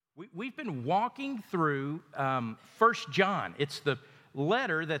We've been walking through 1 John. It's the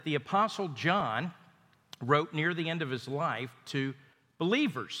letter that the Apostle John wrote near the end of his life to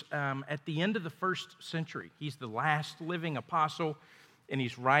believers at the end of the first century. He's the last living apostle, and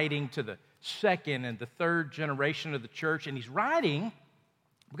he's writing to the second and the third generation of the church, and he's writing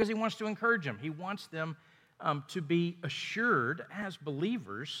because he wants to encourage them. He wants them to be assured as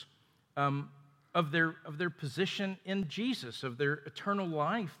believers of their position in Jesus, of their eternal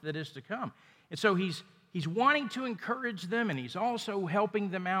life that is to come. And so he's wanting to encourage them, and he's also helping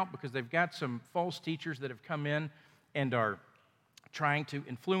them out because they've got some false teachers that have come in and are trying to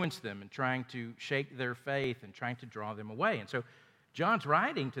influence them and trying to shake their faith and trying to draw them away. And so John's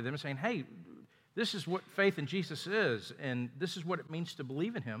writing to them saying, hey, this is what faith in Jesus is, and this is what it means to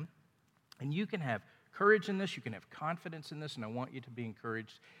believe in him. And you can have courage in this, you can have confidence in this, and I want you to be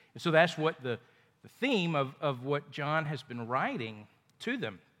encouraged. And so that's what the theme of what John has been writing to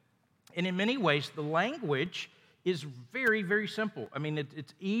them. And in many ways, the language is very, very simple. I mean,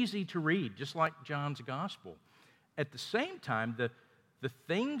 it's easy to read, just like John's gospel. At the same time, the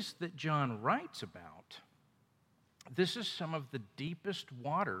things that John writes about, this is some of the deepest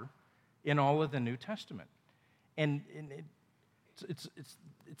water in all of the New Testament. And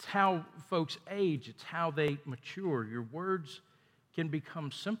it's how folks age, it's how they mature. Your words can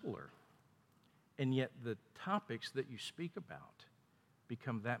become simpler, and yet the topics that you speak about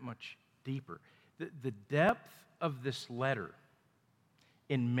become that much deeper. The depth of this letter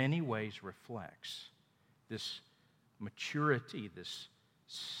in many ways reflects this maturity, this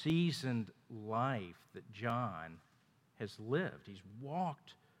seasoned life that John has lived. He's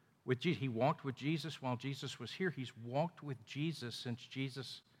walked with Jesus. He walked with Jesus while Jesus was here. He's walked with Jesus since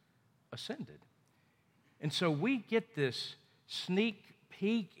Jesus ascended. And so we get this sneak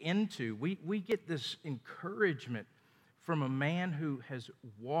peek into, we get this encouragement from a man who has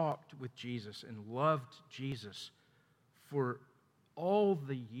walked with Jesus and loved Jesus for all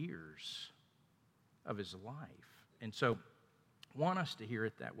the years of his life. And so I want us to hear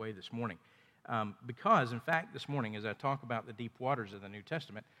it that way this morning. Because, in fact, this morning, as I talk about the deep waters of the New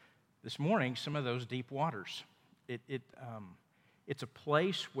Testament, this morning, some of those deep waters, it's a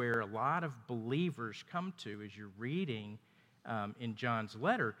place where a lot of believers come to as you're reading in John's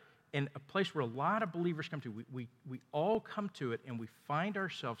letter, and a place where a lot of believers come to. We all come to it, and we find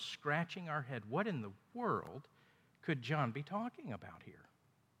ourselves scratching our head. What in the world could John be talking about here?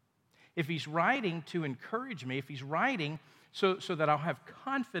 If he's writing to encourage me, if he's writing so that I'll have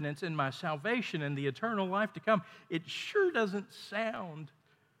confidence in my salvation and the eternal life to come, it sure doesn't sound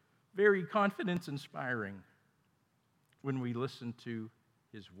very confidence-inspiring when we listen to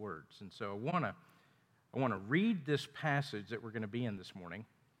his words. And so I want to read this passage that we're going to be in this morning,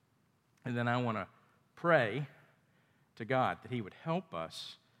 and then I want to pray to God that he would help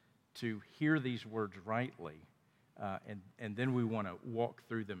us to hear these words rightly, and then we want to walk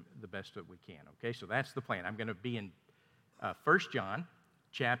through them the best that we can, okay? So that's the plan. I'm going to be in 1 John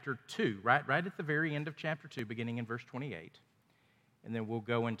chapter 2, right at the very end of chapter 2, beginning in verse 28, and then we'll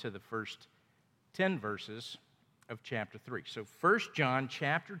go into the first 10 verses of chapter 3. So 1 John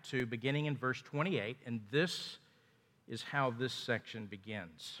chapter 2, beginning in verse 28, and this is how this section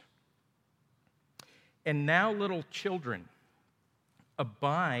begins. And now, little children,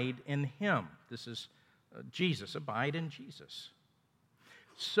 abide in him. This is Jesus, abide in Jesus.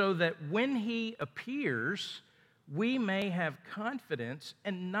 So that when he appears, we may have confidence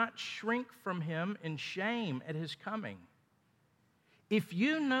and not shrink from him in shame at his coming. If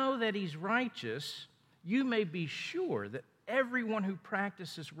you know that he's righteous, you may be sure that everyone who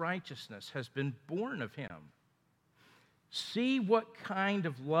practices righteousness has been born of him. See what kind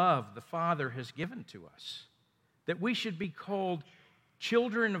of love the Father has given to us, that we should be called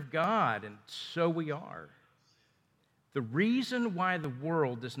children of God, and so we are. The reason why the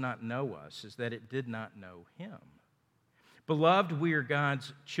world does not know us is that it did not know him. Beloved, we are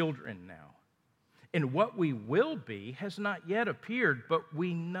God's children now, and what we will be has not yet appeared, but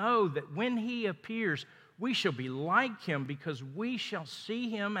we know that when he appears, we shall be like him because we shall see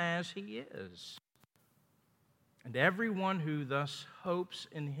him as he is. And everyone who thus hopes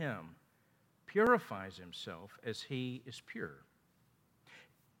in him purifies himself as he is pure.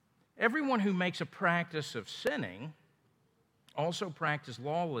 Everyone who makes a practice of sinning also practices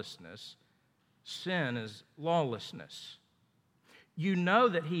lawlessness. Sin is lawlessness. You know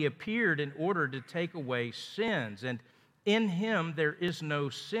that he appeared in order to take away sins, and in him there is no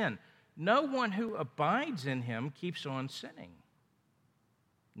sin. No one who abides in him keeps on sinning.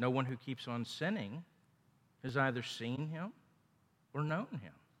 No one who keeps on sinning has either seen him or known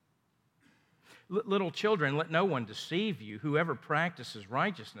him. Little children, let no one deceive you. Whoever practices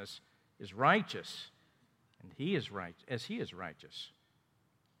righteousness is righteous, and he is right as he is righteous.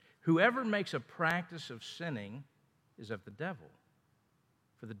 Whoever makes a practice of sinning is of the devil.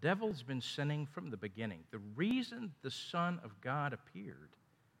 For the devil has been sinning from the beginning. The reason the Son of God appeared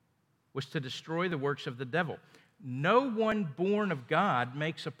was to destroy the works of the devil. No one born of God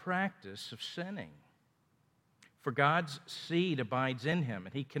makes a practice of sinning. For God's seed abides in him,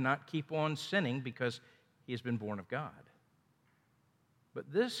 and he cannot keep on sinning because he has been born of God. But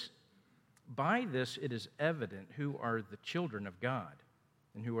by this it is evident who are the children of God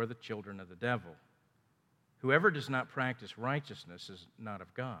and who are the children of the devil. Whoever does not practice righteousness is not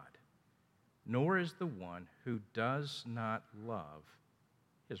of God, nor is the one who does not love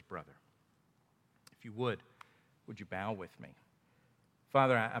his brother. If you would you bow with me?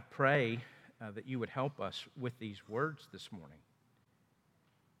 Father, I pray that you would help us with these words this morning.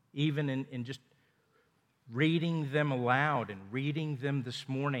 Even in just reading them aloud and reading them this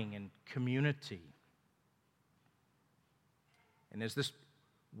morning in community. And as this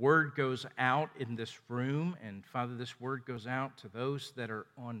word goes out in this room, and Father, this word goes out to those that are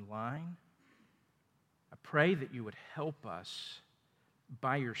online, I pray that you would help us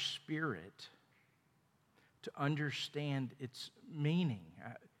by your Spirit to understand its meaning,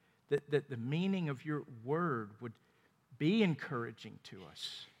 that the meaning of your word would be encouraging to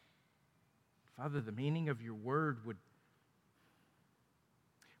us. Father, the meaning of your word would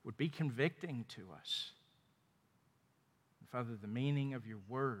be convicting to us. Father, the meaning of your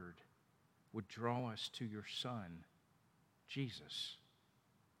word would draw us to your Son, Jesus.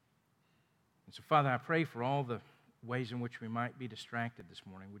 And so, Father, I pray for all the ways in which we might be distracted this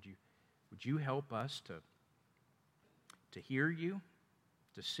morning. Would you help us to hear you,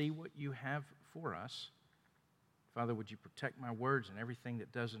 to see what you have for us? Father, would you protect my words and everything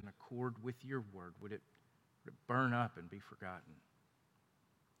that doesn't accord with your word? Would it burn up and be forgotten?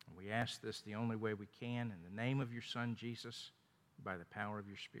 And we ask this the only way we can, in the name of your Son, Jesus, by the power of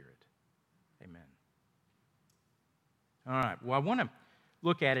your Spirit. Amen. All right, well, I want to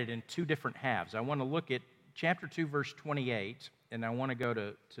look at it in two different halves. I want to look at chapter 2, verse 28, and I want to go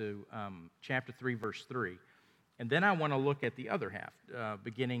to chapter 3, verse 3. And then I want to look at the other half,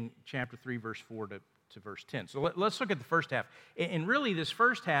 beginning chapter 3, verse 4 to verse 10. So let's look at the first half. And really, this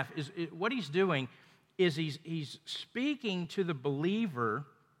first half is what he's doing is he's speaking to the believer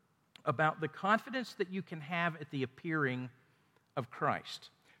about the confidence that you can have at the appearing of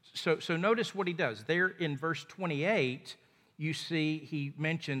Christ. So notice what he does. There in verse 28, you see he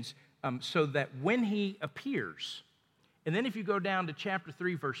mentions, so that when he appears. And then if you go down to chapter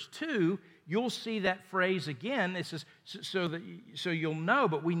 3, verse 2, you'll see that phrase again. It says, so you'll know,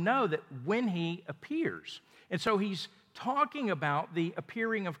 but we know that when he appears. And so he's talking about the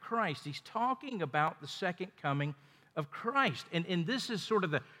appearing of Christ. He's talking about the second coming of Christ. And this is sort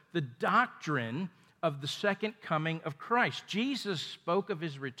of the doctrine of the second coming of Christ. Jesus spoke of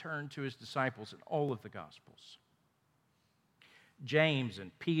his return to his disciples in all of the Gospels. James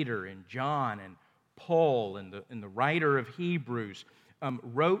and Peter and John and Paul and the writer of Hebrews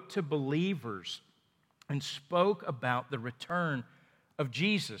wrote to believers and spoke about the return of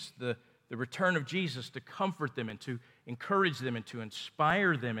Jesus, the return of Jesus to comfort them and to encourage them and to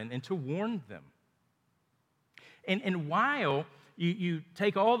inspire them and to warn them. And while you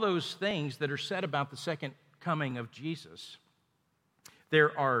take all those things that are said about the second coming of Jesus,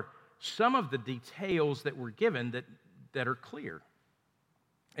 there are some of the details that were given that are clear,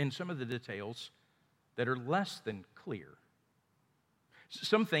 and some of the details that are less than clear.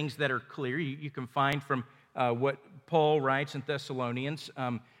 Some things that are clear you can find from what Paul writes in Thessalonians.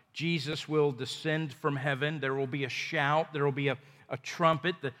 Jesus will descend from heaven. There will be a shout. There will be a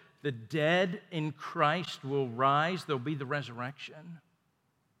trumpet. The dead in Christ will rise. There will be the resurrection.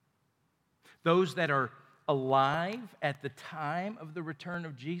 Those that are alive at the time of the return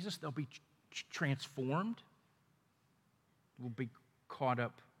of Jesus, they'll be transformed. Will be caught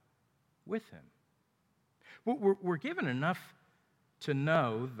up with him. We're given enough to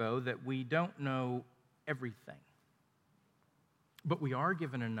know, though, that we don't know everything. But we are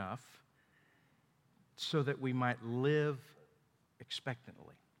given enough so that we might live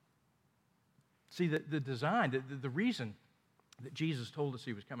expectantly. See, the design, the reason that Jesus told us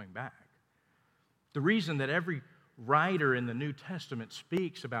he was coming back, the reason that every writer in the New Testament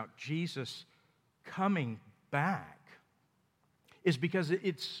speaks about Jesus coming back is because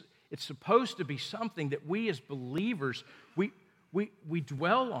it's supposed to be something that we as believers, we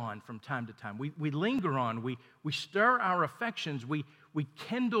dwell on from time to time. We linger on. We stir our affections. We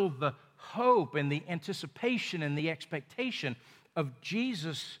kindle the hope and the anticipation and the expectation of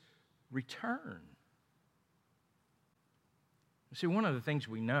Jesus' return. See, one of the things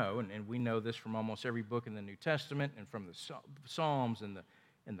we know, and we know this from almost every book in the New Testament and from the Psalms and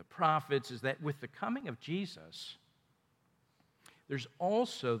the prophets, is that with the coming of Jesus, there's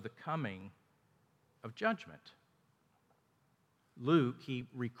also the coming of judgment. Luke, he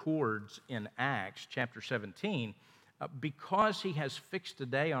records in Acts chapter 17, because he has fixed a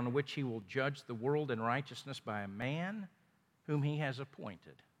day on which he will judge the world in righteousness by a man whom he has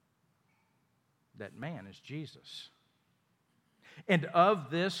appointed. That man is Jesus. And of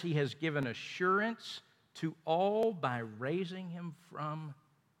this he has given assurance to all by raising him from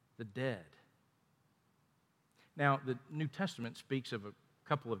the dead. Now, the New Testament speaks of a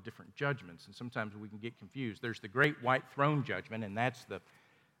couple of different judgments, and sometimes we can get confused. There's the great white throne judgment, and that's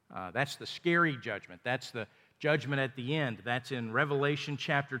the scary judgment. That's the judgment at the end. That's in Revelation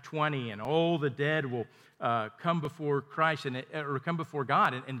chapter 20, and all the dead will come before Christ or come before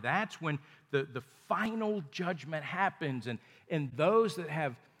God, and that's when the final judgment happens, and those that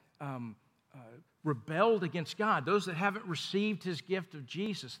have rebelled against God, those that haven't received His gift of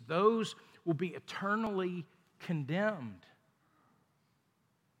Jesus, those will be eternally condemned.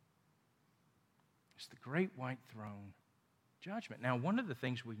 It's the great white throne judgment. Now, one of the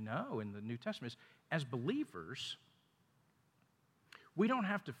things we know in the New Testament is, as believers, we don't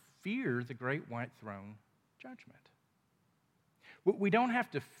have to fear the great white throne judgment. We don't have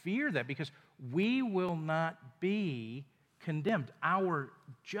to fear that because we will not be condemned. Our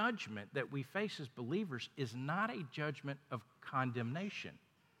judgment that we face as believers is not a judgment of condemnation.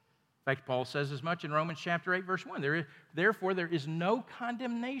 In fact, Paul says as much in Romans chapter 8, verse 1. Therefore, there is no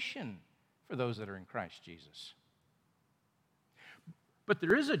condemnation for those that are in Christ Jesus. But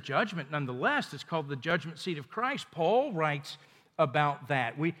there is a judgment nonetheless. It's called the judgment seat of Christ. Paul writes about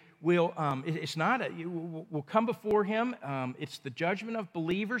that. We'll come before Him. It's the judgment of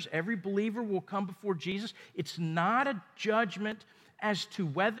believers. Every believer will come before Jesus. It's not a judgment as to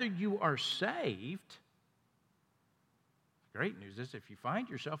whether you are saved. Great news is if you find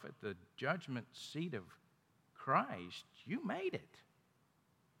yourself at the judgment seat of Christ, you made it.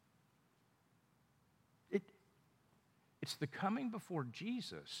 It's the coming before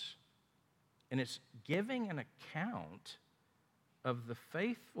Jesus, and it's giving an account of the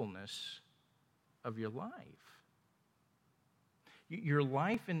faithfulness of your life. Your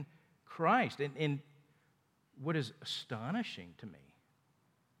life in Christ. And what is astonishing to me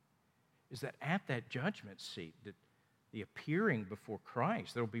is that at that judgment seat, the appearing before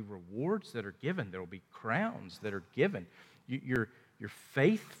Christ, there will be rewards that are given. There will be crowns that are given. Your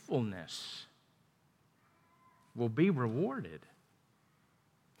faithfulness will be rewarded.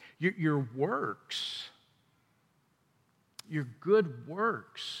 Your works, your good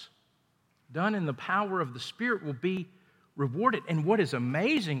works done in the power of the Spirit will be rewarded. And what is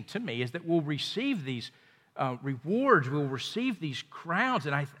amazing to me is that we'll receive these rewards, we'll receive these crowns,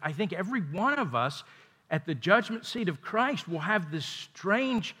 and I think every one of us at the judgment seat of Christ will have this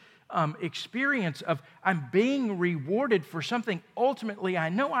strange experience of I'm being rewarded for something ultimately I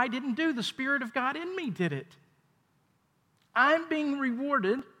know I didn't do. The Spirit of God in me did it. I'm being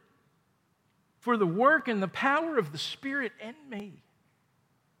rewarded for the work and the power of the Spirit in me.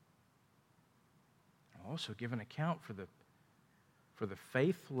 I'll also give an account for the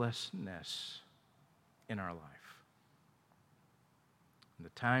faithlessness in our life. And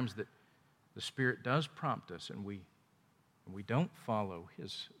the times that the Spirit does prompt us and we don't follow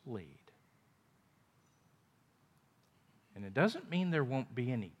His lead. And it doesn't mean there won't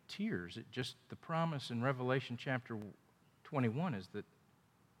be any tears. It just, the promise in Revelation chapter 21 is that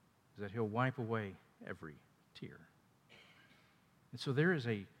He'll wipe away every tear. And so there is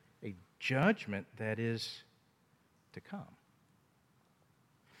a judgment that is to come.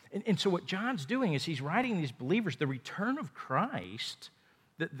 And so what John's doing is he's writing these believers, the return of Christ,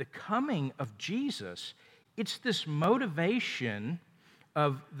 the coming of Jesus, it's this motivation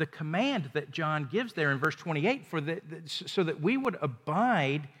of the command that John gives there in verse 28 so that we would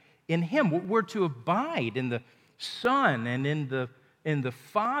abide in Him. We're to abide in the Son and in the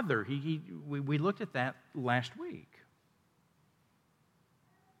Father. We looked at that last week.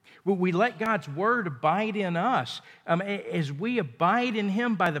 We let God's Word abide in us. As we abide in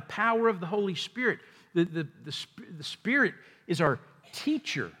Him by the power of the Holy Spirit, the Spirit is our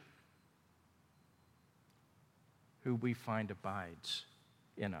teacher who we find abides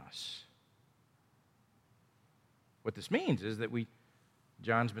in us. What this means is that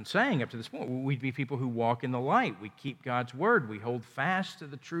John's been saying up to this point, we'd be people who walk in the light. We keep God's Word. We hold fast to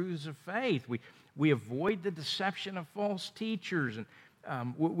the truths of faith. We avoid the deception of false teachers. And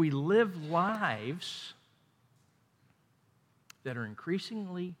we live lives that are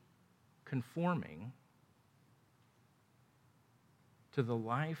increasingly conforming to the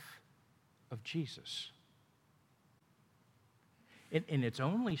life of Jesus. And it's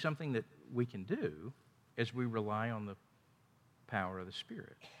only something that we can do as we rely on the power of the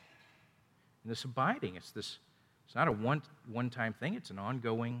Spirit. And this abiding, it's not a one-time thing, it's an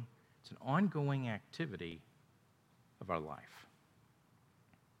ongoing activity of our life.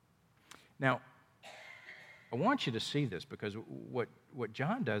 Now, I want you to see this because what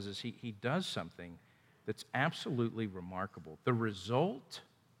John does is he does something that's absolutely remarkable. The result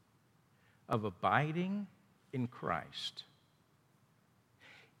of abiding in Christ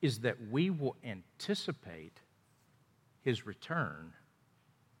is that we will anticipate his return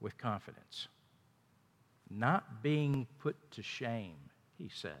with confidence, not being put to shame, he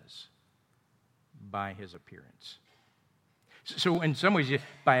says, by his appearance. So in some ways,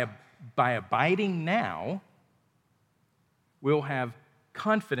 by abiding now, we'll have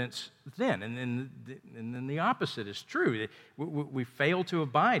confidence then. And then the opposite is true. We fail to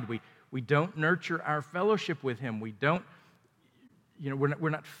abide. We don't nurture our fellowship with him. We don't, we're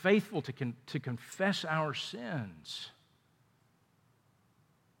not faithful to confess our sins.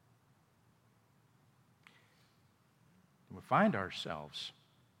 We find ourselves,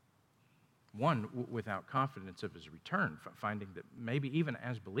 one, without confidence of his return, finding that maybe even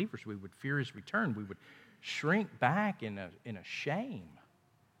as believers we would fear his return. We would shrink back in a shame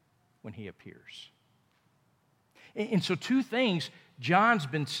when he appears. And so two things John's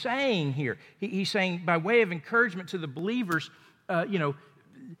been saying here. He's saying by way of encouragement to the believers,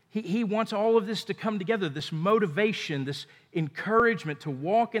 he wants all of this to come together, this motivation, this encouragement to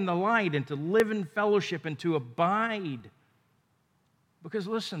walk in the light and to live in fellowship and to abide. Because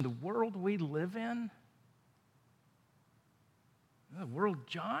listen, the world we live in, the world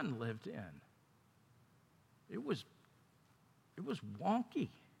John lived in, it was wonky.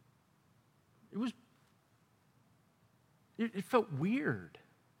 It felt weird.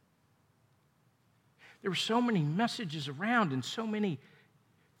 There were so many messages around and so many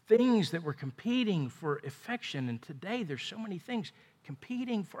things that were competing for affection. And today there's so many things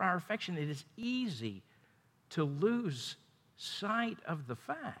competing for our affection. It is easy to lose sight of the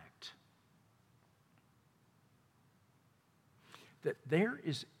fact that there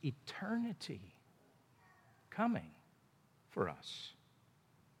is eternity coming for us.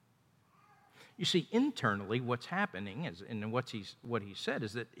 You see, internally, what's happening is, and what he said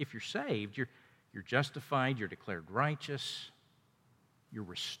is that if you're saved, you're justified, you're declared righteous, you're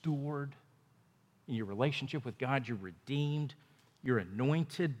restored in your relationship with God, you're redeemed, you're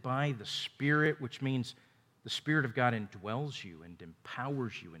anointed by the Spirit, which means the Spirit of God indwells you and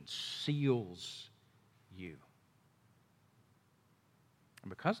empowers you and seals you.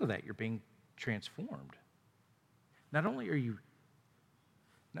 And because of that, you're being transformed. Not only are you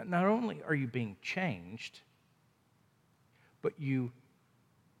being changed, but you're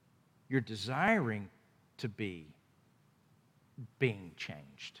desiring to be being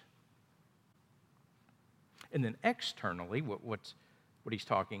changed. And then externally, what he's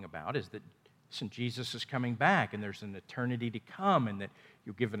talking about is that, listen, Jesus is coming back, and there's an eternity to come, and that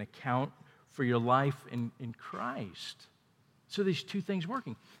you'll give an account for your life in Christ. So these two things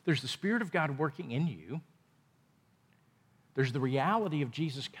working. There's the Spirit of God working in you. There's the reality of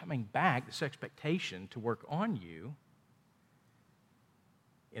Jesus coming back, this expectation to work on you.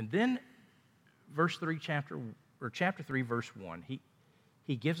 And then chapter 3, verse 1,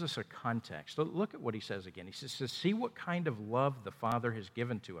 he gives us a context. Look at what he says again. He says, see what kind of love the Father has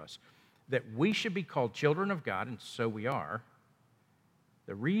given to us, that we should be called children of God, and so we are.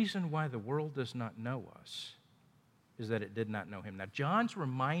 The reason why the world does not know us is that it did not know him. Now, John's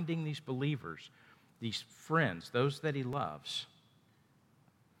reminding these believers, these friends, those that he loves,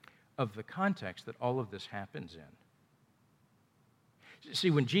 of the context that all of this happens in. See,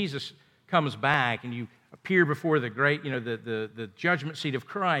 when Jesus comes back and you appear before the great, the judgment seat of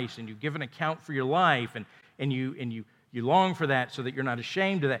Christ, and you give an account for your life, and you long for that so that you're not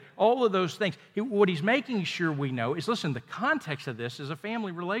ashamed of that, all of those things, what he's making sure we know is, listen, the context of this is a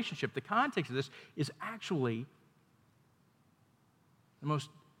family relationship. The context of this is actually the most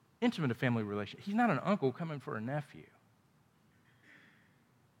intimate of family relationships. He's not an uncle coming for a nephew.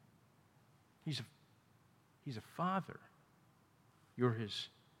 He's a father. You're his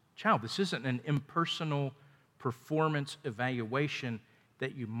child. This isn't an impersonal performance evaluation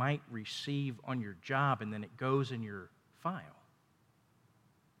that you might receive on your job and then it goes in your file.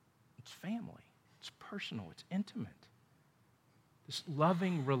 It's family. It's personal. It's intimate. This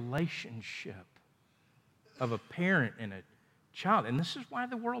loving relationship of a parent and a child. And this is why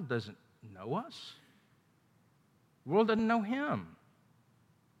the world doesn't know us. The world doesn't know him.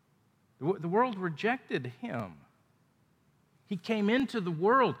 The world rejected him. He came into the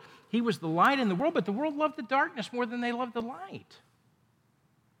world. He was the light in the world, but the world loved the darkness more than they loved the light.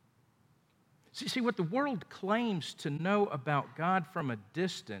 See, what the world claims to know about God from a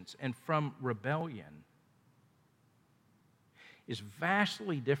distance and from rebellion is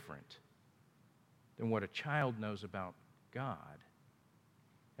vastly different than what a child knows about God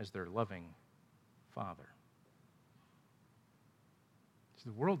as their loving Father. See,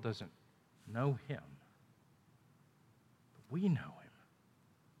 the world doesn't know Him, but we know Him.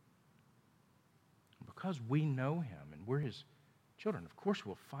 And because we know Him and we're His children, of course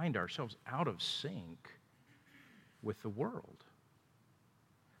we'll find ourselves out of sync with the world.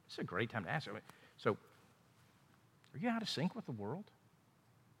 It's a great time to ask. So, are you out of sync with the world?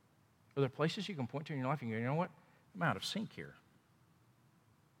 Are there places you can point to in your life and go, you know what? I'm out of sync here.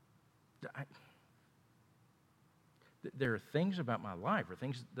 There are things about my life or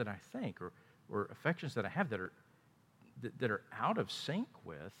things that I think or affections that I have that are out of sync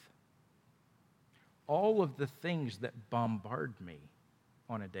with all of the things that bombard me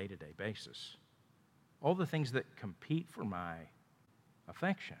on a day-to-day basis. All the things that compete for my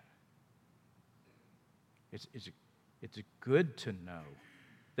affection. It's good to know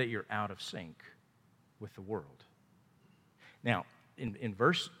that you're out of sync with the world. Now, in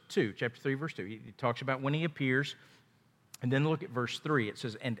verse 2, chapter 3, verse 2, he talks about when he appears. And then look at verse 3. It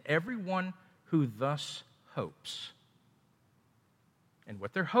says, and everyone who thus hopes. And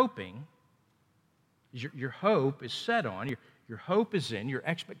what they're hoping is your hope is set on, your hope is in, your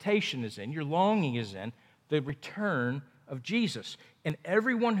expectation is in, your longing is in the return of Jesus. And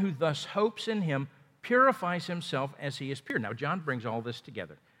everyone who thus hopes in him purifies himself as he is pure. Now, John brings all this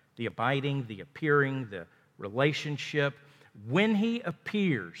together. The abiding, the appearing, the relationship. When he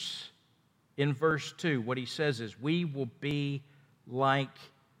appears, in verse 2, what he says is, we will be like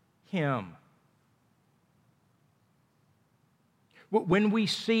him. When we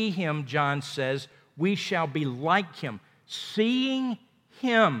see him, John says, we shall be like him. Seeing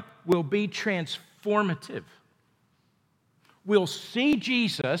him will be transformative. We'll see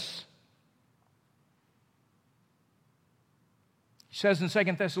Jesus. He says in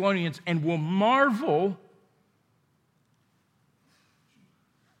 2 Thessalonians, and we'll marvel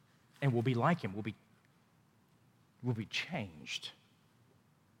and we'll be like him. We'll be changed.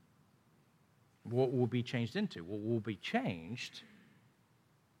 What will be changed into? Well, we'll be changed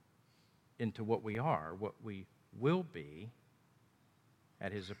into what we are, what we will be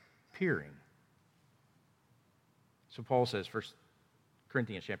at his appearing. So Paul says, 1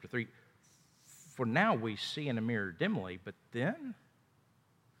 Corinthians chapter 3, for now we see in a mirror dimly, but then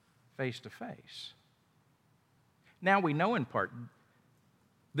face to face. Now we know in part,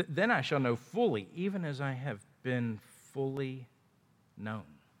 then I shall know fully, even as I have been fully known.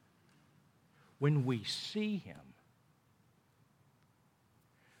 When we see him,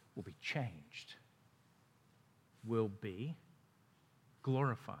 we'll be changed. We'll be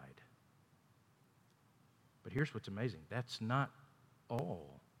glorified. But here's what's amazing. That's not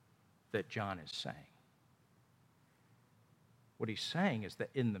all that John is saying. What he's saying is that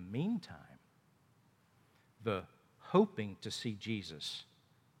in the meantime, the hoping to see Jesus,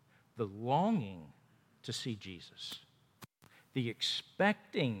 the longing to see Jesus, the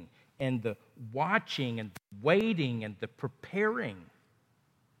expecting and the watching and waiting and the preparing,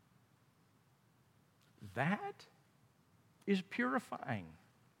 that is purifying.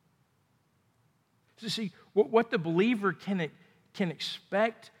 So see, what the believer can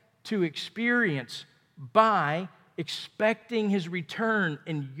expect to experience by expecting his return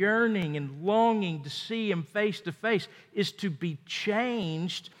and yearning and longing to see him face to face is to be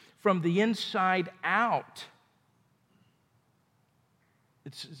changed from the inside out.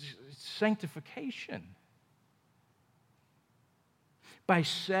 It's sanctification. By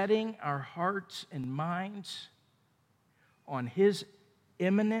setting our hearts and minds on his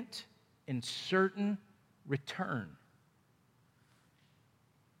imminent and certain return,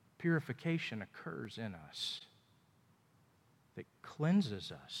 purification occurs in us that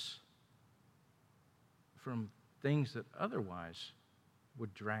cleanses us from things that otherwise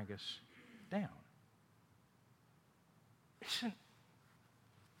would drag us down.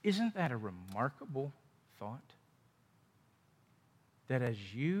 Isn't that a remarkable thought? That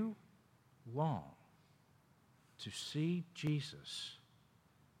as you long to see Jesus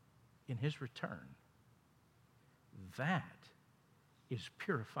in his return, that is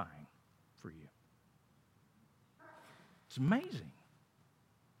purifying for you. It's amazing.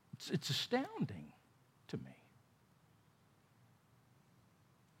 It's astounding to me.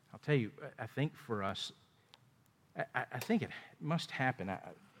 I'll tell you, I think for us, I think it must happen.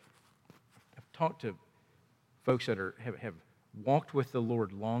 I've talked to folks that have walked with the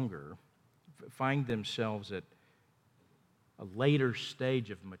Lord longer find themselves at a later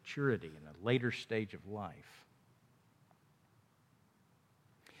stage of maturity and a later stage of life.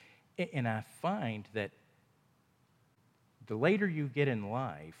 And I find that the later you get in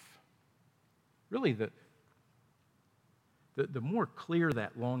life, really the more clear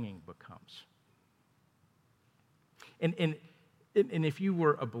that longing becomes. And if you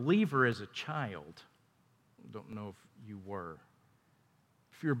were a believer as a child, I don't know if you were.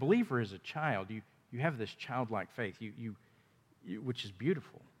 If you're a believer as a child, you have this childlike faith, which is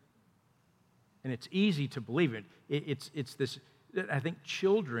beautiful. And it's easy to believe it. It's this, I think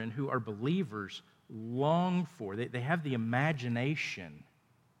children who are believers long for, they have the imagination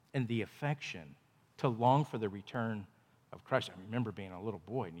and the affection to long for the return of Christ. I remember being a little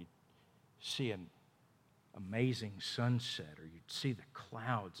boy and you'd see an amazing sunset, or you'd see the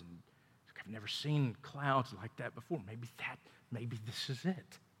clouds, and I've never seen clouds like that before. Maybe this is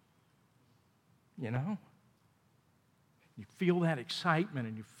it. You know? You feel that excitement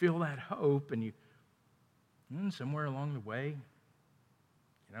and you feel that hope, and somewhere along the way,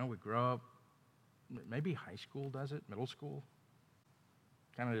 we grow up, maybe high school does it, middle school,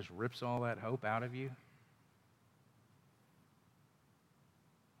 kind of just rips all that hope out of you.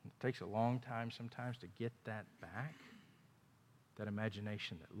 It takes a long time sometimes to get that back, that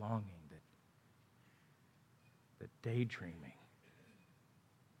imagination, that longing, that daydreaming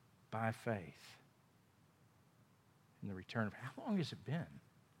by faith in the return of. How long has it been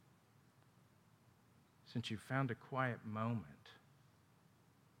since you found a quiet moment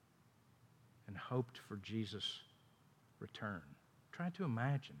and hoped for Jesus' return? Try to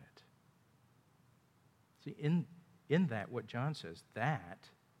imagine it. See, in that, what John says, that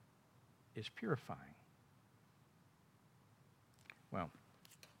is purifying. Well,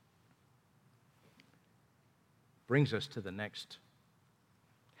 brings us to the next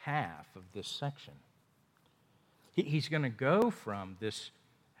half of this section. He's going to go from this,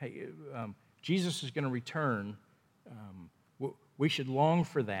 Jesus is going to return. We should long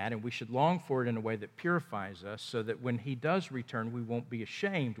for that, and we should long for it in a way that purifies us so that when he does return, we won't be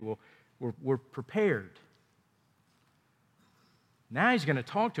ashamed. We're prepared. Now he's going to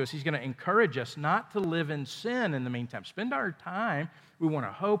talk to us. He's going to encourage us not to live in sin in the meantime. Spend our time. We want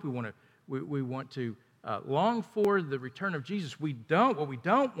to hope. We want to long for the return of Jesus. What we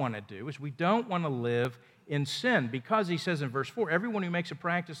don't want to do is we don't want to live in sin, because he says in verse 4, everyone who makes a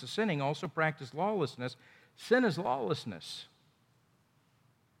practice of sinning also practices lawlessness. Sin is lawlessness.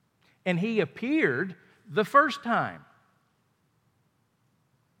 And he appeared the first time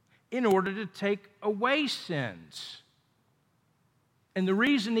in order to take away sins. And the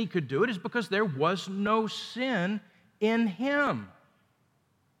reason he could do it is because there was no sin in him.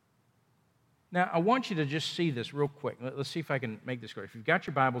 Now, I want you to just see this real quick. Let's see if I can make this clear. If you've got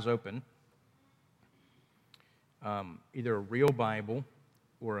your Bibles open, either a real Bible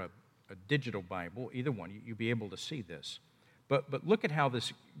or a digital Bible, either one, you'll be able to see this. But look at how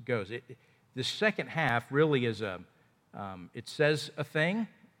this goes. This second half really is it says a thing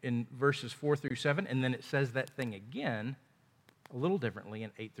in verses 4 through 7, and then it says that thing again a little differently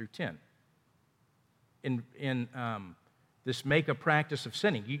in 8 through 10. In this make a practice of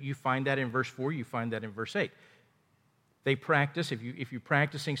sinning, you find that in verse 4, you find that in verse 8. They practice, if you're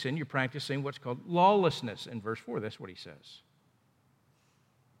practicing sin, you're practicing what's called lawlessness in verse 4. That's what he says.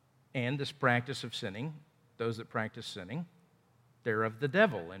 And this practice of sinning, those that practice sinning, they're of the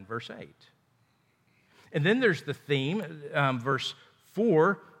devil in verse 8. And then there's the theme, verse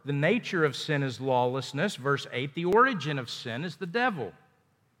 4, the nature of sin is lawlessness. Verse 8, the origin of sin is the devil.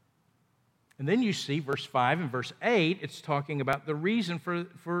 And then you see verse 5 and verse 8, it's talking about the reason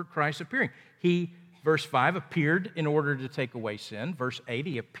for Christ appearing. He, verse 5, appeared in order to take away sin. Verse 8,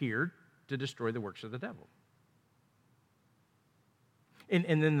 he appeared to destroy the works of the devil.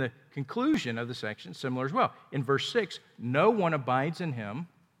 And then the conclusion of the section, similar as well. In verse 6, no one abides in him.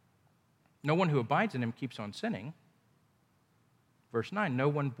 No one who abides in him keeps on sinning. Verse 9, no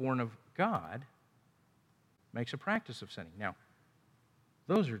one born of God makes a practice of sinning. Now,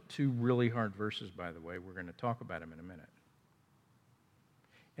 those are two really hard verses, by the way. We're going to talk about them in a minute.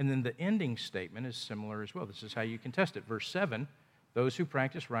 And then the ending statement is similar as well. This is how you can test it. Verse 7, those who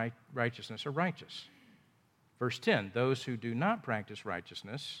practice righteousness are righteous. Verse 10, those who do not practice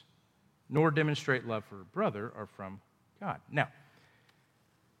righteousness nor demonstrate love for a brother are from God. Now,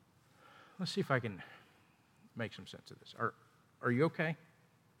 let's see if I can make some sense of this. Are you okay?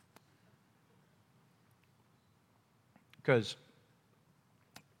 Because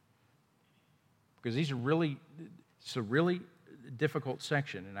it's a really difficult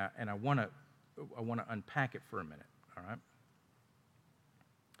section, and I want to unpack it for a minute. All right.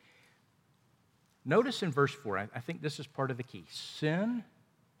 Notice in verse 4, I think this is part of the key. Sin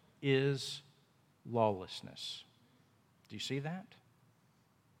is lawlessness. Do you see that?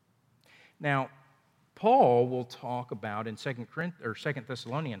 Now, Paul will talk about in 2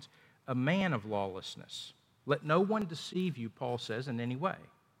 Thessalonians a man of lawlessness. Let no one deceive you, Paul says, in any way.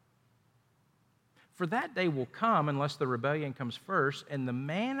 For that day will come unless the rebellion comes first, and the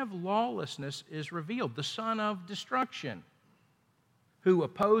man of lawlessness is revealed, the son of destruction, who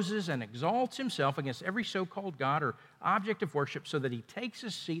opposes and exalts himself against every so-called God or object of worship, so that he takes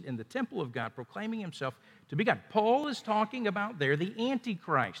his seat in the temple of God, proclaiming himself to be God. Paul is talking about there the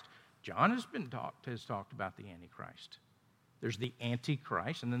Antichrist. John has talked about the Antichrist. There's the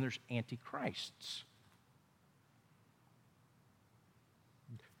Antichrist, and then there's Antichrists.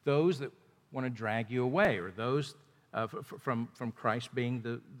 Those that want to drag you away, or those from Christ being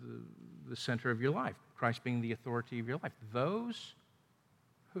the center of your life, Christ being the authority of your life. Those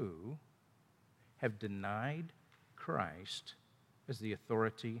who have denied Christ as the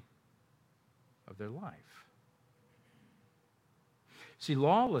authority of their life. See,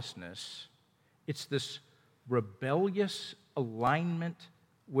 lawlessness, it's this rebellious alignment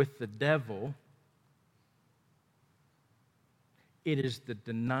with the devil. It is the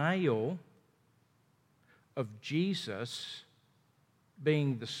denial of Jesus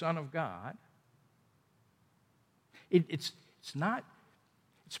being the Son of God. It's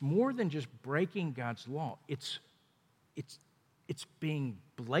more than just breaking God's law. It's being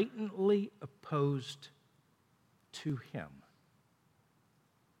blatantly opposed to Him.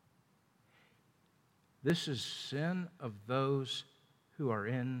 This is sin of those who are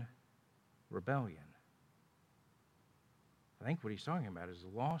in rebellion. I think what he's talking about is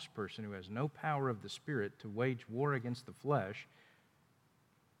a lost person who has no power of the Spirit to wage war against the flesh,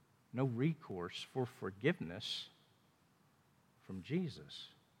 no recourse for forgiveness from Jesus.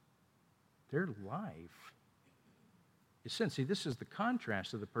 Their life is sin. See, this is the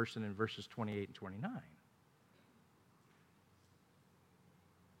contrast of the person in verses 28 and 29.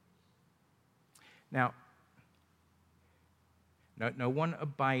 Now, no one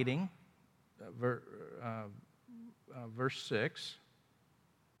abiding, verse 6,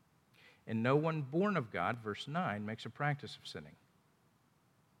 and no one born of God, verse 9, makes a practice of sinning.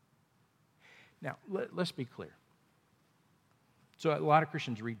 Now, let's be clear. So a lot of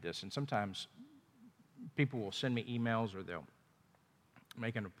Christians read this, and sometimes people will send me emails or they'll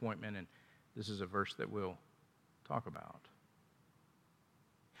make an appointment, and this is a verse that we'll talk about.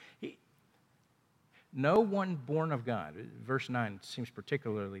 No one born of God, verse 9 seems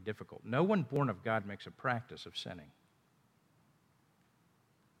particularly difficult. No one born of God makes a practice of sinning.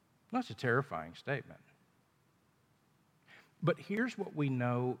 That's a terrifying statement. But here's what we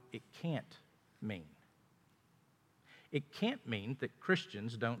know it can't mean. It can't mean that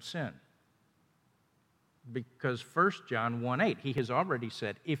Christians don't sin. Because 1 John 1:8, he has already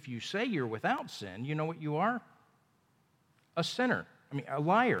said, if you say you're without sin, you know what you are? A sinner. A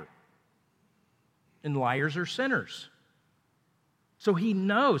liar. And liars are sinners. So he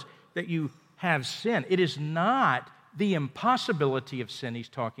knows that you have sin. It is not the impossibility of sin he's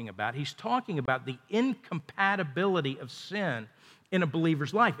talking about. He's talking about the incompatibility of sin in a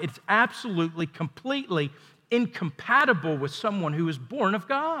believer's life. It's absolutely, completely incompatible with someone who is born of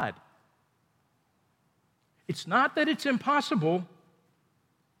God. It's not that it's impossible,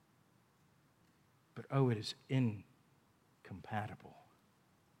 but it is incompatible.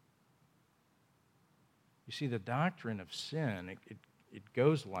 You see, the doctrine of sin, it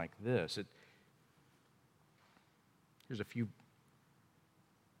goes like this. Here's a few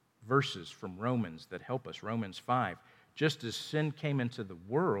verses from Romans that help us. Romans 5. Just as sin came into the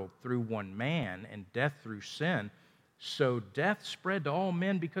world through one man and death through sin, so death spread to all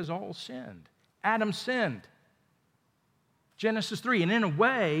men because all sinned. Adam sinned. Genesis 3. And in a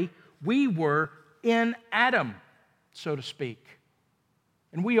way, we were in Adam, so to speak.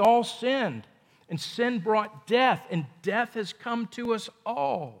 And we all sinned. And sin brought death, and death has come to us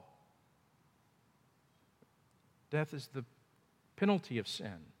all. Death is the penalty of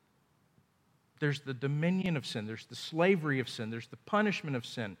sin. There's the dominion of sin. There's the slavery of sin. There's the punishment of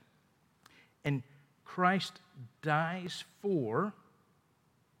sin. And Christ dies for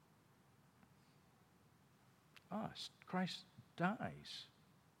us. Christ dies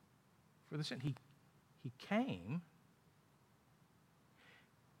for the sin. He came.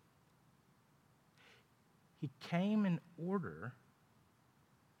 He came in order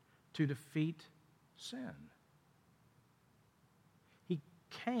to defeat sin. He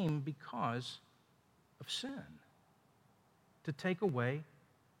came because of sin, to take away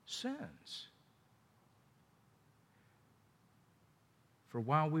sins. For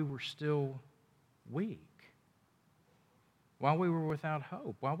while we were still weak, while we were without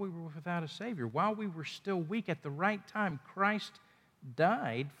hope, while we were without a Savior, while we were still weak at the right time, Christ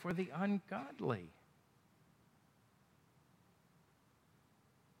died for the ungodly.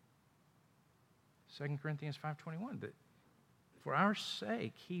 Second Corinthians 5:21, that for our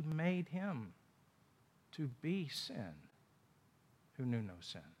sake he made him to be sin who knew no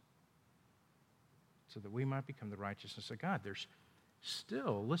sin, so that we might become the righteousness of God. There's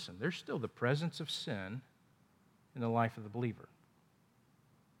still the presence of sin in the life of the believer.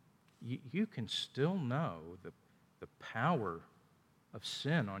 You can still know the power of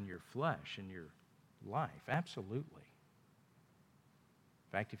sin on your flesh and your life, absolutely.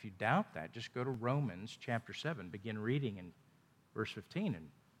 In fact, if you doubt that, just go to Romans chapter 7, begin reading in verse 15, and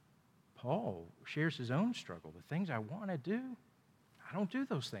Paul shares his own struggle. The things I want to do, I don't do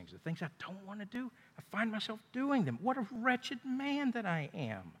those things. The things I don't want to do, I find myself doing them. What a wretched man that I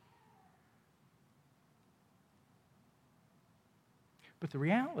am. But the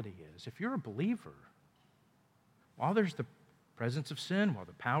reality is, if you're a believer, while there's the presence of sin, while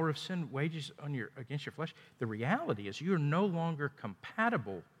the power of sin wages against your flesh, the reality is you're no longer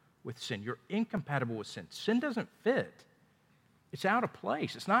compatible with sin. You're incompatible with sin. Sin doesn't fit. It's out of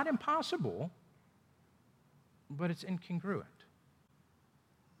place. It's not impossible, but it's incongruent.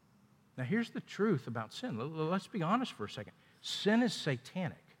 Now, here's the truth about sin. Let's be honest for a second. Sin is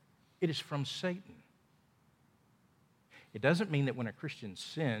satanic. It is from Satan. It doesn't mean that when a Christian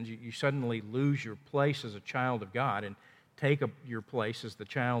sins, you suddenly lose your place as a child of God and take up your place as the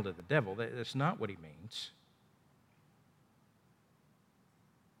child of the devil. That's not what he means.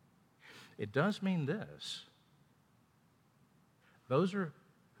 It does mean this. Those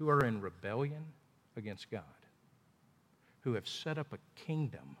who are in rebellion against God, who have set up a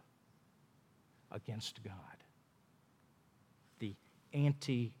kingdom against God, the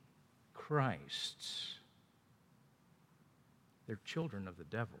antichrists, they're children of the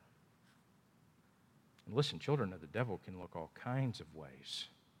devil. And listen, children of the devil can look all kinds of ways.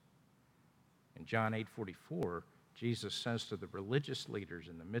 In John 8:44, Jesus says to the religious leaders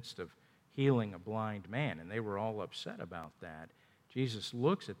in the midst of healing a blind man, and they were all upset about that, Jesus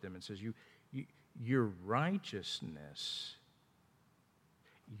looks at them and says, your righteousness,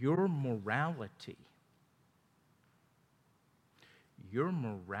 your morality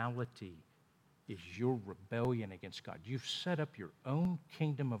is your rebellion against God. You've set up your own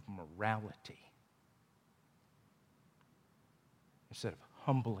kingdom of morality instead of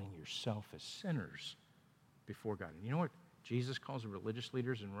humbling yourself as sinners before God. And you know what Jesus calls the religious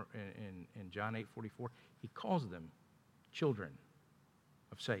leaders in John 8:44? He calls them children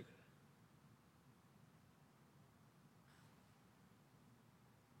of Satan.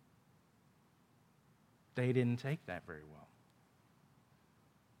 They didn't take that very well.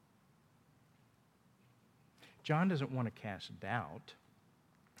 John doesn't want to cast doubt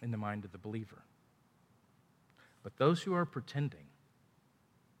in the mind of the believer. But those who are pretending,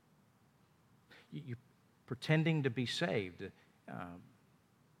 pretending to be saved,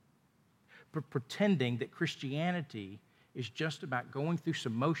 pretending that Christianity is just about going through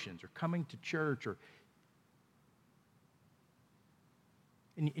some motions or coming to church,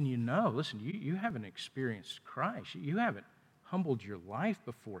 and you know, listen, you haven't experienced Christ. You haven't humbled your life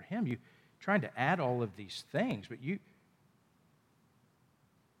before Him. You trying to add all of these things, but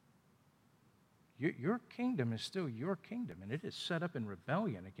your kingdom is still your kingdom, and it is set up in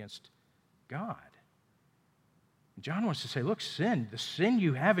rebellion against God. John wants to say, look, the sin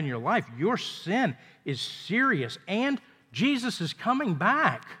you have in your life, your sin is serious, and Jesus is coming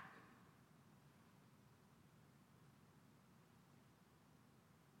back.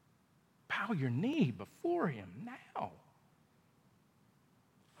 Bow your knee before Him now.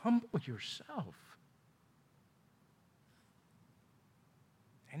 Humble yourself.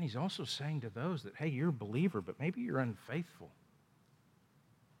 And He's also saying to those that, hey, you're a believer, but maybe you're unfaithful.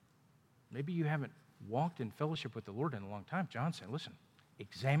 Maybe you haven't walked in fellowship with the Lord in a long time. John's saying, listen,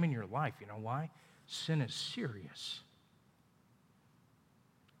 examine your life. You know why? Sin is serious.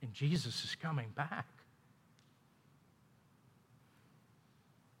 And Jesus is coming back.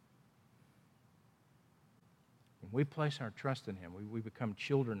 When we place our trust in Him, we become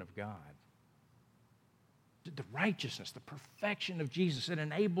children of God. The righteousness, the perfection of Jesus, it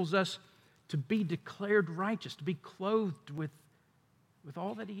enables us to be declared righteous, to be clothed with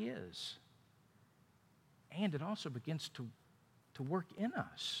all that He is. And it also begins to work in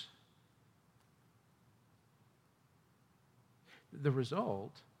us. The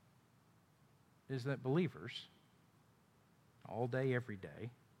result is that believers, all day, every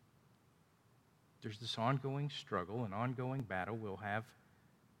day, there's this ongoing struggle, an ongoing battle we'll have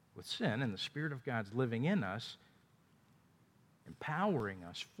with sin, and the Spirit of God's living in us, empowering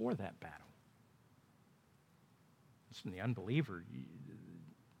us for that battle. Listen, the unbeliever,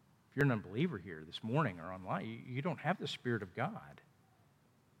 if you're an unbeliever here this morning or online, you don't have the Spirit of God.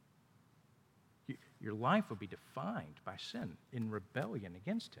 Your life will be defined by sin in rebellion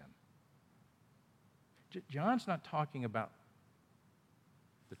against Him. John's not talking about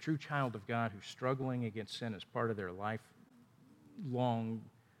the true child of God who's struggling against sin as part of their lifelong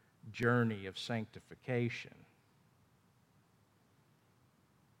journey of sanctification.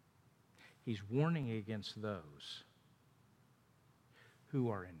 He's warning against those who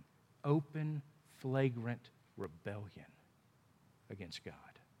are in open, flagrant rebellion against God.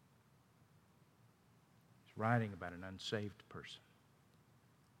 He's writing about an unsaved person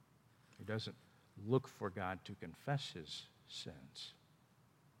who doesn't look for God to confess his sins.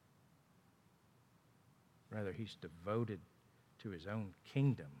 Rather, he's devoted to his own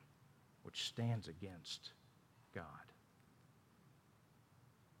kingdom, which stands against God.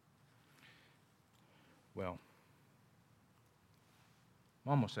 Well,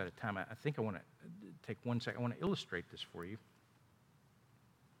 I'm almost out of time. I think I want to take 1 second. I want to illustrate this for you,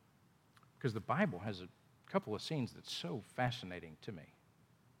 because the Bible has a couple of scenes that's so fascinating to me.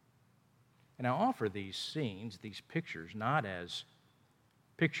 And I offer these scenes, these pictures, not as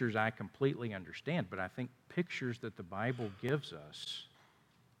pictures I completely understand, but I think pictures that the Bible gives us,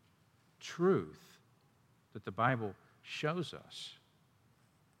 truth that the Bible shows us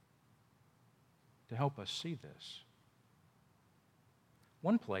to help us see this.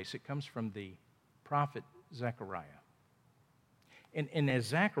 One place, it comes from the prophet Zechariah. And as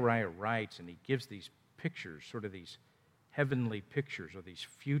Zechariah writes, and he gives these pictures, sort of these heavenly pictures or these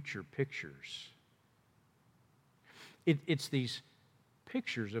future pictures, it's these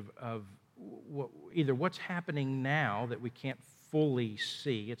pictures of either what's happening now that we can't fully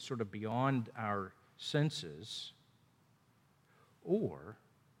see, it's sort of beyond our senses, or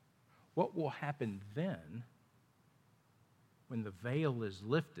what will happen then when the veil is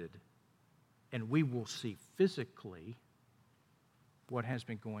lifted and we will see physically what has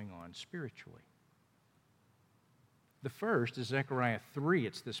been going on spiritually. The first is Zechariah 3.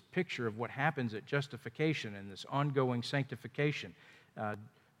 It's this picture of what happens at justification and this ongoing sanctification.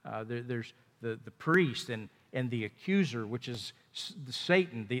 There's the priest and the accuser, which is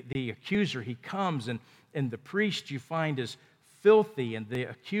Satan. The accuser, he comes, and the priest you find is filthy, and the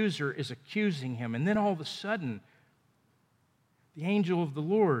accuser is accusing him. And then all of a sudden, the angel of the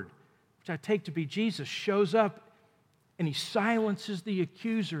Lord, which I take to be Jesus, shows up, and he silences the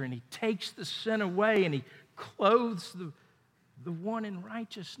accuser, and he takes the sin away, and he clothes the one in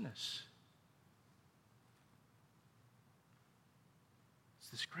righteousness. It's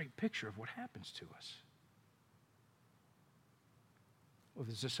this great picture of what happens to us. Well,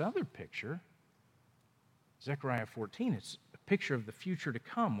 there's this other picture, Zechariah 14. It's a picture of the future to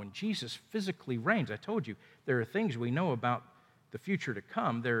come when Jesus physically reigns. I told you, there are things we know about the future to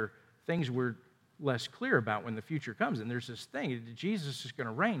come. There are things we're less clear about when the future comes. And there's this thing, Jesus is going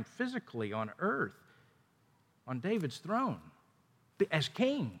to reign physically on earth, on David's throne, as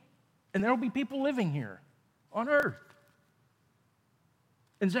king. And there will be people living here on earth.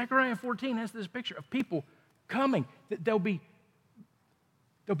 And Zechariah 14 has this picture of people coming. They'll be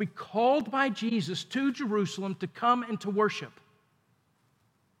called by Jesus to Jerusalem to come and to worship.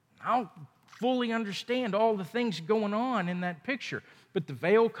 I'll fully understand all the things going on in that picture. But the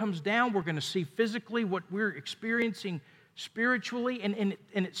veil comes down. We're going to see physically what we're experiencing spiritually. And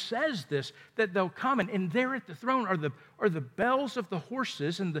it says this, that they'll come. And there at the throne are the bells of the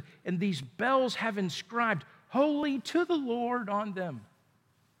horses. And these bells have inscribed, "Holy to the Lord" on them.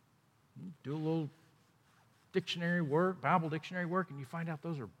 You do a little dictionary work, Bible dictionary work, and you find out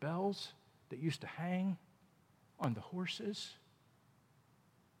those are bells that used to hang on the horses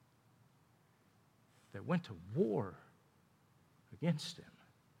that went to war against him.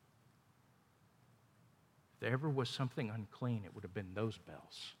 If there ever was something unclean, it would have been those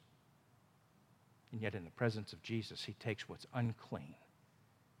bells. And yet in the presence of Jesus, he takes what's unclean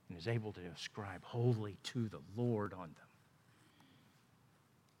and is able to ascribe "holy to the Lord" on them.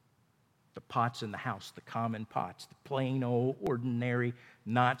 The pots in the house, the common pots, the plain old ordinary,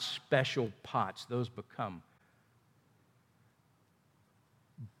 not special pots, those become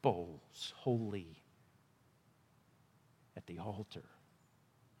bowls, holy at the altar.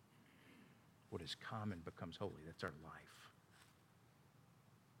 What is common becomes holy. That's our life.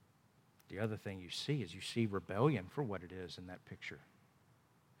 The other thing you see is rebellion for what it is in that picture.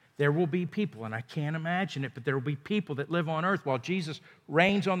 There will be people, and I can't imagine it, but there will be people that live on earth while Jesus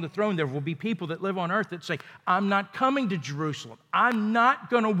reigns on the throne. There will be people that live on earth that say, I'm not coming to Jerusalem. I'm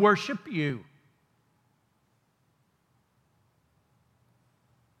not going to worship you.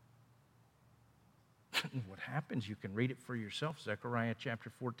 What happens, you can read it for yourself, Zechariah chapter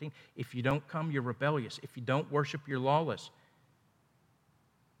 14. If you don't come, you're rebellious. If you don't worship, you're lawless.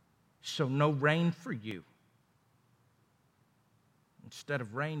 So no rain for you. Instead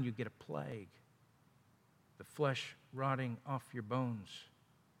of rain, you get a plague. The flesh rotting off your bones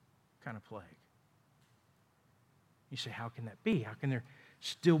kind of plague. You say, how can that be? How can there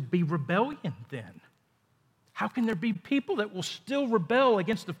still be rebellion then? How can there be people that will still rebel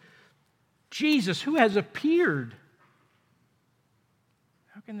against the Jesus who has appeared?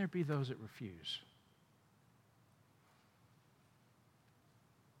 How can there be those that refuse?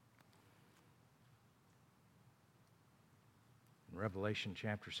 In Revelation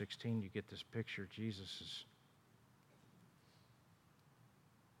chapter 16, you get this picture. Jesus is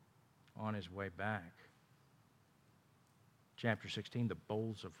on his way back. Chapter 16, the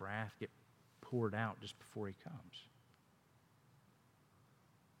bowls of wrath get poured out just before he comes.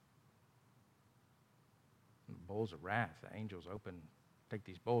 And the bowls of wrath, the angels take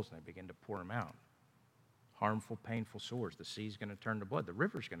these bowls and they begin to pour them out. Harmful, painful sores. The sea's going to turn to blood. The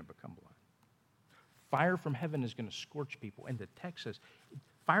river's going to become blood. Fire from heaven is going to scorch people. And the text says,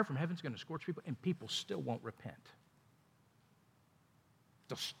 fire from heaven is going to scorch people, and people still won't repent.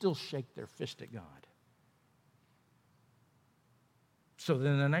 They'll still shake their fist at God. So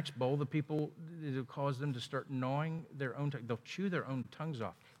then the next bowl, the people, it'll cause them to start gnawing their own tongue. They'll chew their own tongues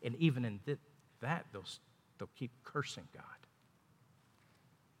off. And even in that, they'll keep cursing God.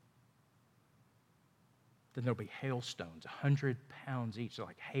 Then there'll be hailstones, 100 pounds each. They're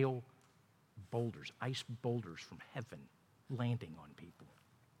like hail boulders, ice boulders from heaven landing on people.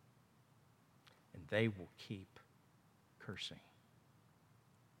 And they will keep cursing.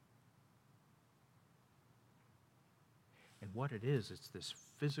 And what it is, it's this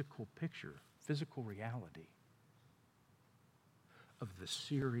physical picture, physical reality of the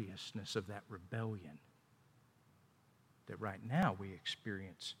seriousness of that rebellion that right now we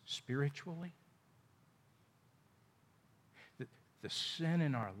experience spiritually. The sin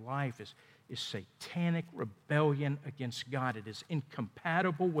in our life is satanic rebellion against God. It is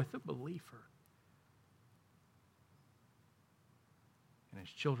incompatible with a believer. And as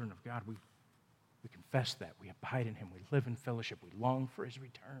children of God, we confess that. We abide in him. We live in fellowship. We long for his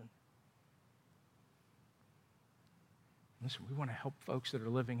return. Listen, we want to help folks that are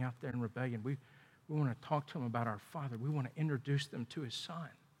living out there in rebellion. We want to talk to them about our Father. We want to introduce them to his Son.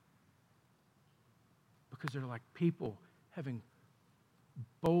 Because they're like people having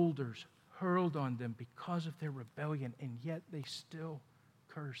boulders hurled on them because of their rebellion, and yet they still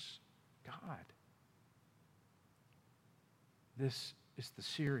curse God. This is the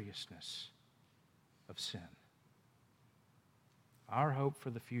seriousness of sin. Our hope for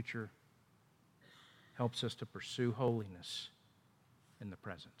the future helps us to pursue holiness in the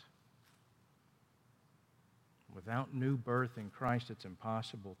present. Without new birth in Christ, it's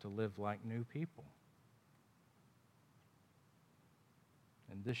impossible to live like new people.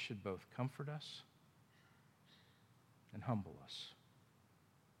 And this should both comfort us and humble us.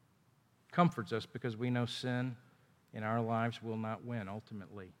 Comforts us because we know sin in our lives will not win.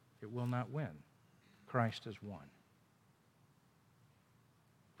 Ultimately, it will not win. Christ has won.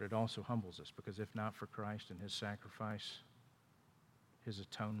 But it also humbles us because if not for Christ and his sacrifice, his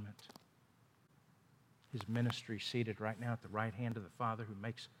atonement, his ministry seated right now at the right hand of the Father who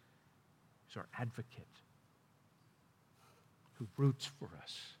is our advocate, who roots for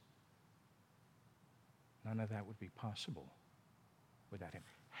us, none of that would be possible without him.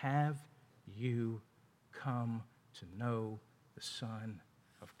 Have you come to know the Son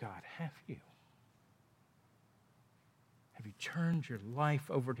of God? Have you? Have you turned your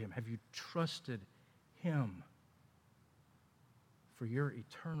life over to him? Have you trusted him for your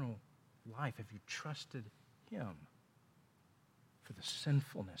eternal life? Have you trusted him for the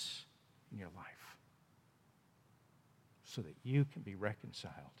sinfulness in your life so that you can be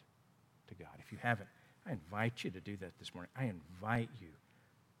reconciled to God? If you haven't, I invite you to do that this morning. I invite you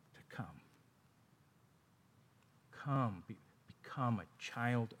to come. Become a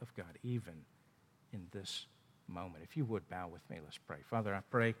child of God, even in this moment. If you would bow with me, let's pray. Father, I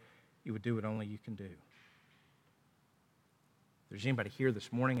pray you would do what only you can do. If there's anybody here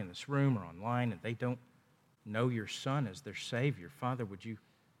this morning in this room or online and they don't know your Son as their Savior, Father, would you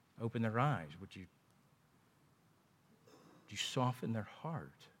open their eyes? Would you soften their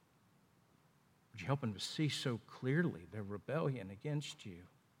heart? Would you help them to see so clearly their rebellion against you?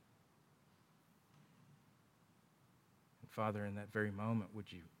 Father, in that very moment,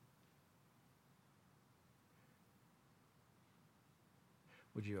 would you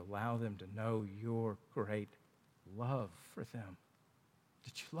allow them to know your great love for them,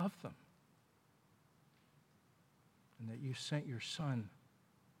 that you love them, and that you sent your Son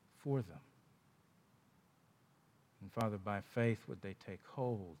for them. And Father, by faith, would they take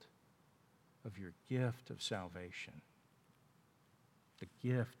hold of your gift of salvation, the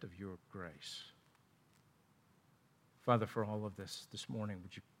gift of your grace. Father, for all of this morning,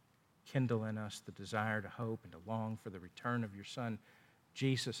 would you kindle in us the desire to hope and to long for the return of your Son,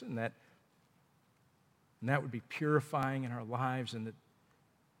 Jesus, and that would be purifying in our lives, and that,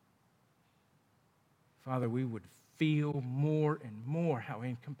 Father, we would feel more and more how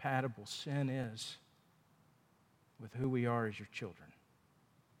incompatible sin is with who we are as your children.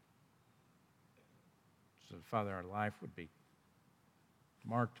 So, Father, our life would be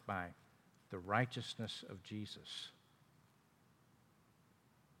marked by the righteousness of Jesus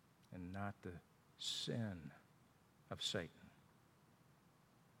and not the sin of Satan.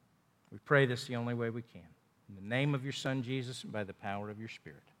 We pray this the only way we can. In the name of your Son, Jesus, and by the power of your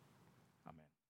Spirit.